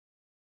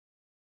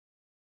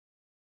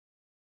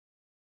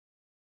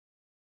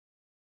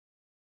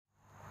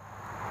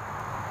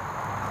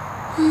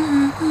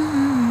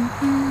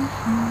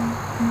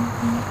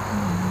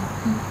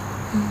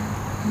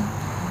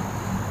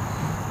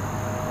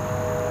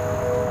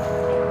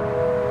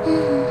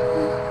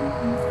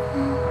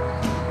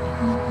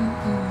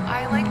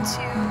I like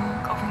to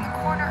go from the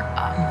corner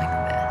up like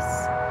this.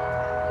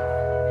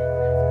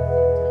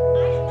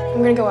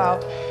 I'm gonna go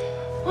out.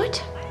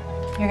 What?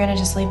 You're gonna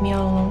just leave me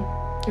all alone?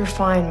 You're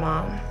fine,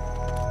 Mom.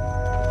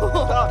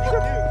 Stop, you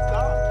can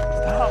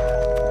stop.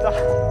 Stop.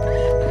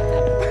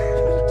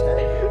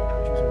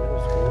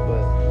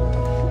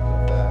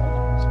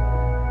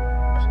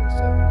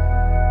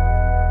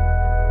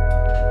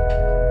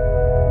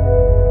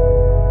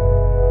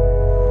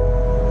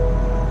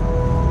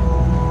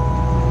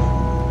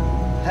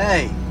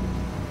 Hey,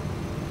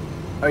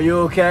 are you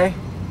okay?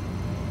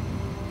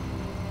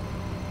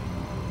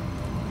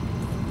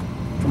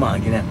 Come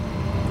on, get in.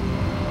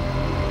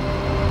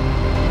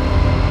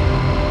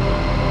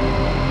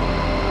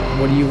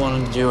 What do you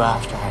want to do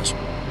after high school?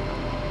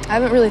 I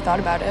haven't really thought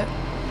about it.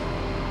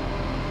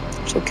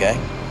 It's okay.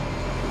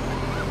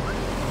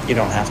 You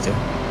don't have to.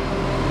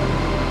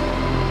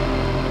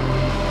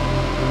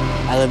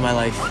 I live my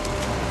life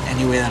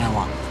any way that I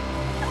want.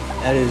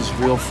 That is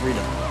real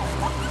freedom.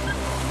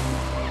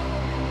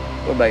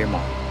 What about your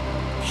mom?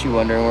 Is she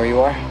wondering where you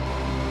are?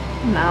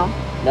 No.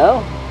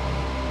 No?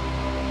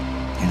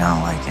 You're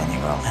not like any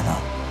girl I know.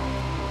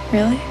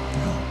 Really?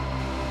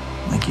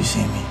 No. Like you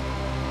see me.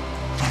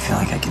 I feel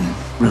like I can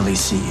really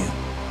see you.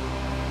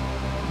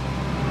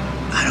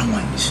 I don't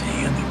want you to see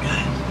other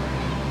guys.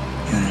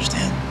 You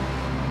understand?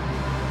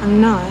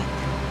 I'm not.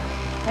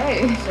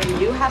 Hey, so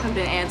you haven't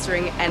been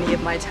answering any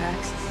of my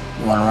texts.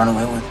 You want to run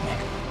away with me?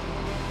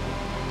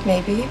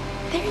 Maybe.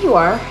 There you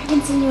are. I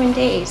haven't seen you in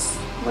days.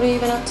 What have you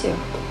been up to?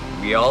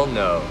 We all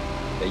know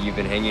that you've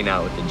been hanging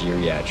out with the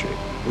geriatric.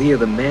 Leah,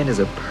 the man is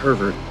a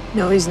pervert.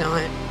 No, he's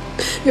not.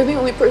 You're the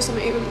only person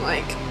I even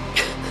like.